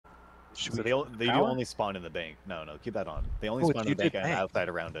So they do only spawn in the bank. No, keep that on. They only spawn in the bank and outside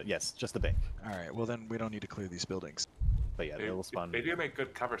around it. Yes, just the bank. All right, well then we don't need to clear these buildings. But yeah, they'll spawn. They do make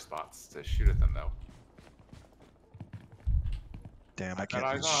good cover spots to shoot at them, though. Damn, I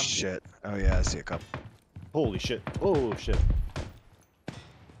can't do shit. Oh yeah, I see a couple. Holy shit. Oh shit.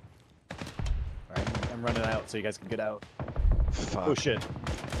 Alright, I'm running out so you guys can get out. Fuck. Oh shit.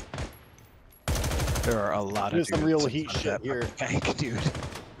 There are a lot There's of some real heat shit here. Bank, dude.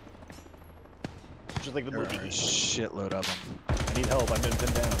 Just like the there movie. Are a shitload of them. I need help. I'm getting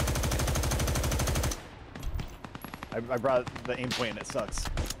pinned down. I brought the aim point and it sucks.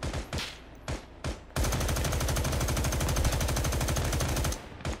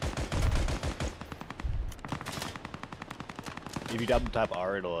 If you double tap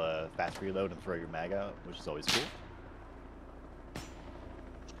R, it'll fast reload and throw your mag out, which is always cool.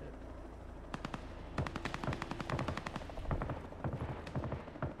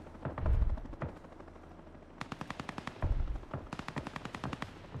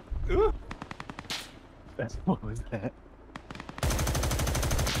 Ooh. What was that?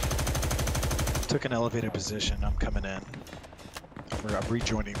 Took an elevated position. I'm coming in. I'm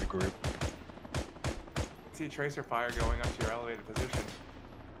rejoining the group. See tracer fire going up to your elevated position.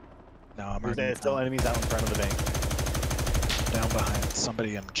 No, I'm There's still enemies out in front of the bank. Down behind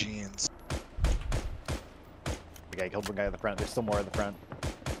somebody in jeans. The guy killed one guy at the front. There's still more at the front.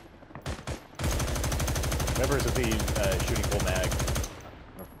 Whoever's with the shooting full mag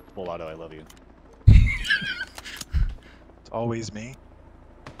or full auto, I love you. It's always me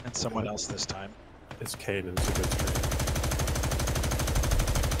and someone else this time. It's Caden. It's a good stream.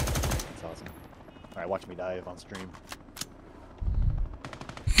 That's awesome. Alright, watch me dive on stream.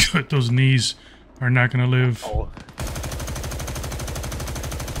 Good, those knees are not gonna live. Oh.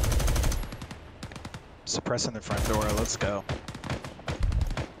 Suppressing the front door, let's go.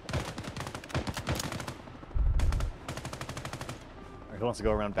 Alright, who wants to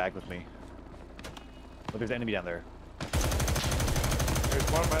go around back with me? Oh, there's an enemy down there.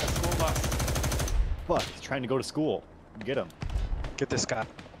 There's one by the school bus. Fuck, he's trying to go to school. Get him. Get this guy.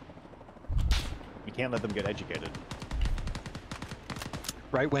 You can't let them get educated.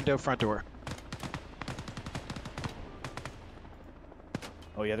 Right window, front door.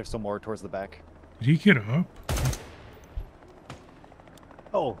 Oh yeah, there's still more towards the back. Did he get up?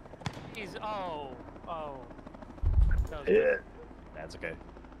 Oh. He's oh. That's okay.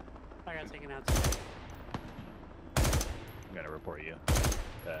 I got taken out. I'm gonna report you to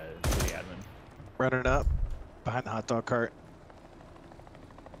the admin. Running up behind the hot dog cart.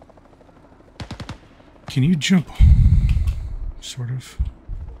 Can you jump? Sort of.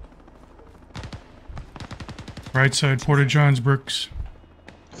 Right side, Porta John's bricks.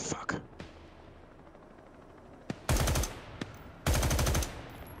 Fuck.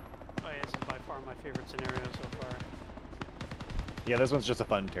 Oh yeah, this is by far my favorite scenario so far. Yeah, this one's just a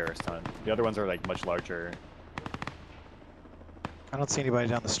fun terrorist hunt. The other ones are like much larger. I don't see anybody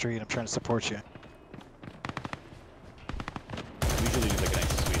down the street. I'm trying to support you. Usually do like an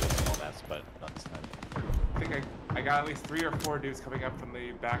extra suite of small maps, but not this time. I think I got at least 3 or 4 dudes coming up from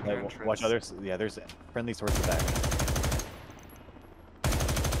the back entrance. Watch others. Yeah, there's friendly towards the back.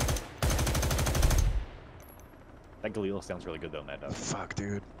 That Galil sounds really good though, Mad Dog. Fuck,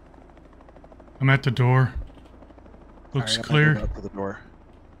 dude. I'm at the door. Looks clear. Up to the door.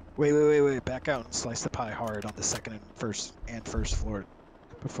 Wait. Back out and slice the pie hard on the second and first floor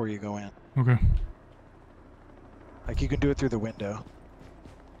before you go in. Okay. Like you can do it through the window.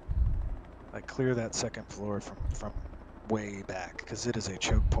 Like clear that second floor from way back, because it is a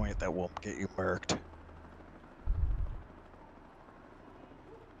choke point that will get you murked.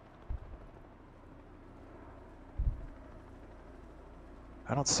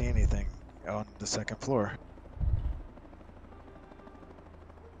 I don't see anything on the second floor.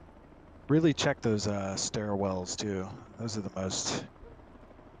 Really check those stairwells too. Those are the most...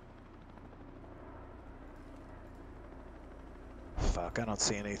 Fuck, I don't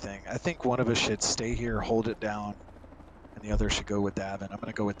see anything. I think one of us should stay here, hold it down, and the other should go with Davin. I'm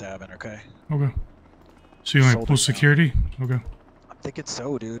gonna go with Davin, okay? Okay. So you want to pull security? Okay. I'm thinking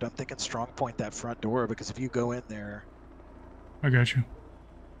so, dude. I'm thinking strong point that front door, because if you go in there... I got you.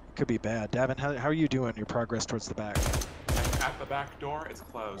 It could be bad. Davin, how are you doing your progress towards the back? At the back door, it's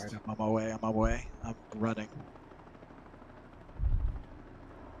closed. Right, I'm on my way. I'm running.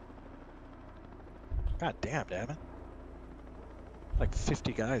 God damn, Davin. Like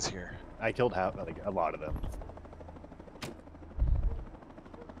 50 guys here. I killed a lot of them.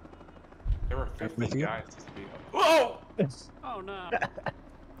 There were 50 you? guys. Whoa! Oh no.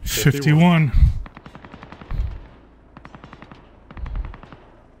 51.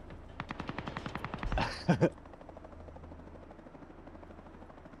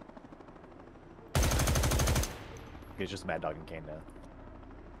 It's just Mad Dog and Kane now.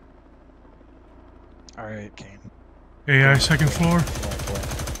 Alright, Kane. AI second floor.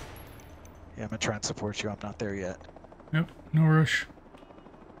 Yeah, I'm gonna try and support you. I'm not there yet. Yep, no rush.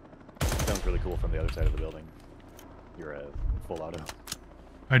 Sounds really cool from the other side of the building. You're a full auto.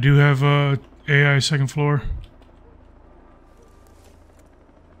 I do have AI second floor.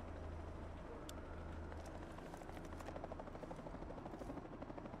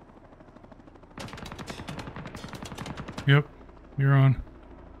 Yep, you're on.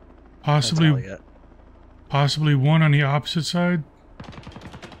 Possibly one on the opposite side.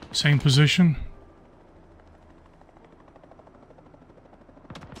 Same position.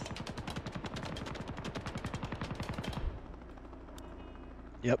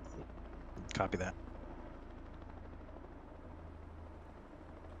 Yep. Copy that.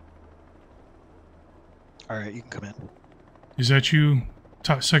 Alright, you can come in. Is that you?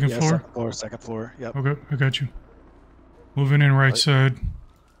 Top second floor? Second floor. Yep. Okay, I got you. Moving in right side.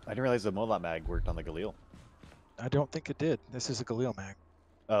 I didn't realize the Molot mag worked on the Galil. I don't think it did. This is a Galil mag.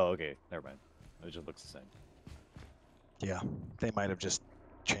 Oh, okay. Never mind. It just looks the same. Yeah, they might have just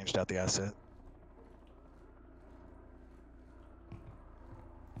changed out the asset.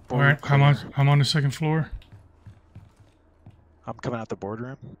 All right, I'm on the second floor. I'm coming out the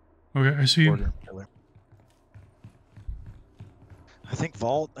boardroom. Okay, I see you. Boardroom killer. I think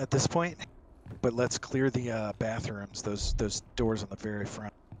vault at this point, but let's clear the bathrooms. Those doors on the very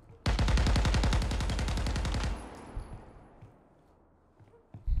front.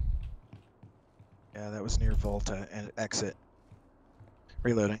 Yeah, that was near vault and exit.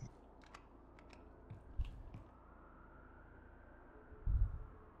 Reloading.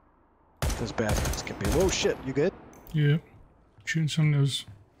 Those bathrooms can be. Whoa, shit! You good? Yeah, shooting something that was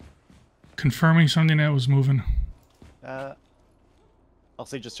confirming something that was moving. I'll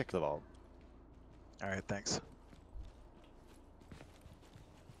say just check the vault. All right, thanks.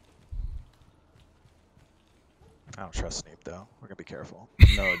 I don't trust Sneap though. We're gonna be careful.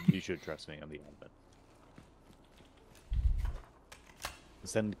 No, you should trust me. I'm the admin.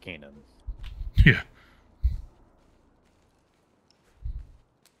 Send Kane in. Yeah.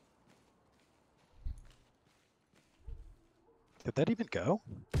 Did that even go?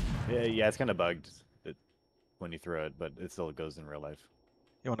 Yeah, it's kind of bugged when you throw it, but it still goes in real life.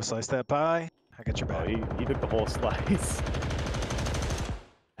 You want to slice that pie? I got your Oh, back. he took the whole slice.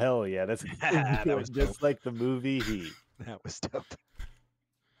 Hell yeah, that's That was just dope. like the movie Heat. That was dope.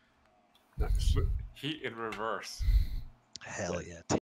 Heat in reverse. Hell yeah.